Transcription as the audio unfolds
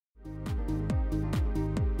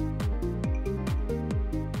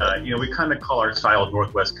We kind of call our style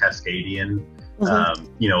Northwest Cascadian,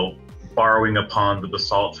 borrowing upon the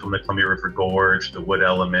basalt from the Columbia River Gorge, the wood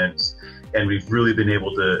elements, and we've really been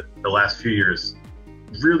able to, the last few years,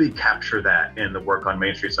 really capture that in the work on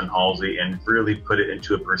Main Street and Halsey and really put it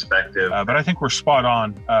into a perspective. But I think we're spot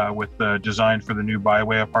on with the design for the new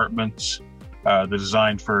byway apartments, the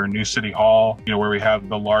design for New City Hall, where we have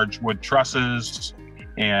the large wood trusses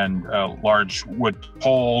and large wood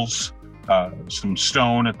poles, some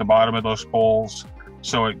stone at the bottom of those poles.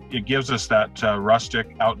 So it gives us that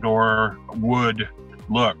rustic outdoor wood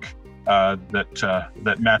look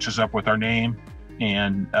that matches up with our name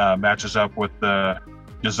and matches up with the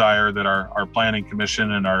desire that our planning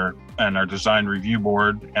commission and our design review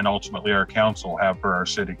board and ultimately our council have for our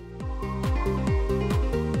city.